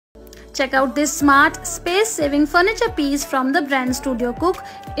Check out this smart, space-saving furniture piece from the brand Studio Kook.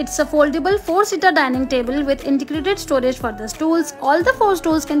 It's a foldable 4-seater dining table with integrated storage for the stools. All the 4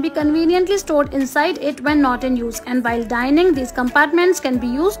 stools can be conveniently stored inside it when not in use, and while dining, these compartments can be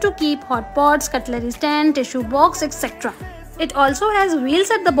used to keep hot pots, cutlery stand, tissue box, etc. It also has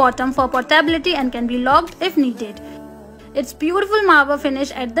wheels at the bottom for portability and can be locked if needed. Its beautiful marble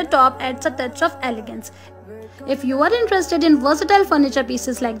finish at the top adds a touch of elegance. If you are interested in versatile furniture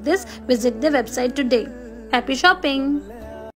pieces like this, visit their website today. Happy shopping!